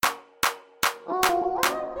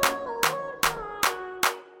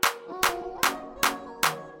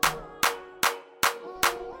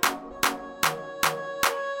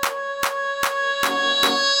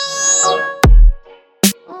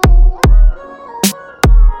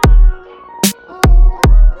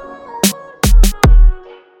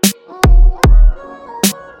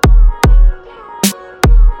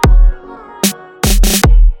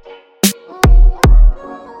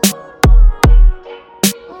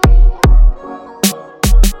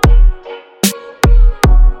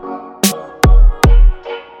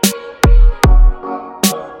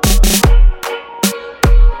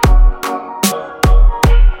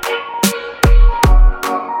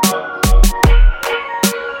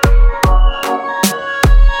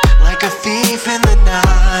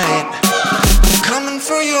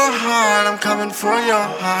coming for your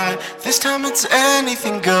heart. This time it's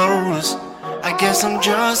anything goes. I guess I'm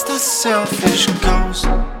just a selfish ghost.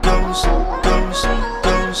 Ghost, ghost,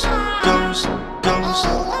 ghost, ghost, ghost,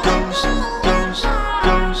 ghost, ghost,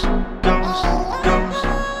 ghost, ghost, ghost,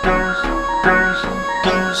 ghost, ghost,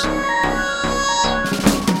 ghost.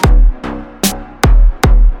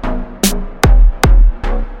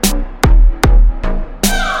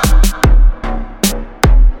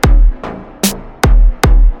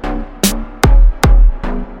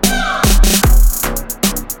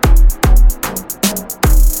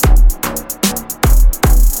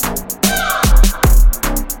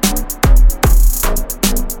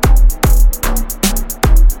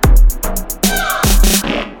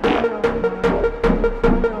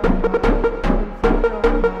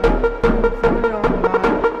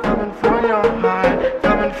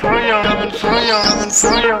 Coming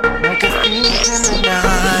for you.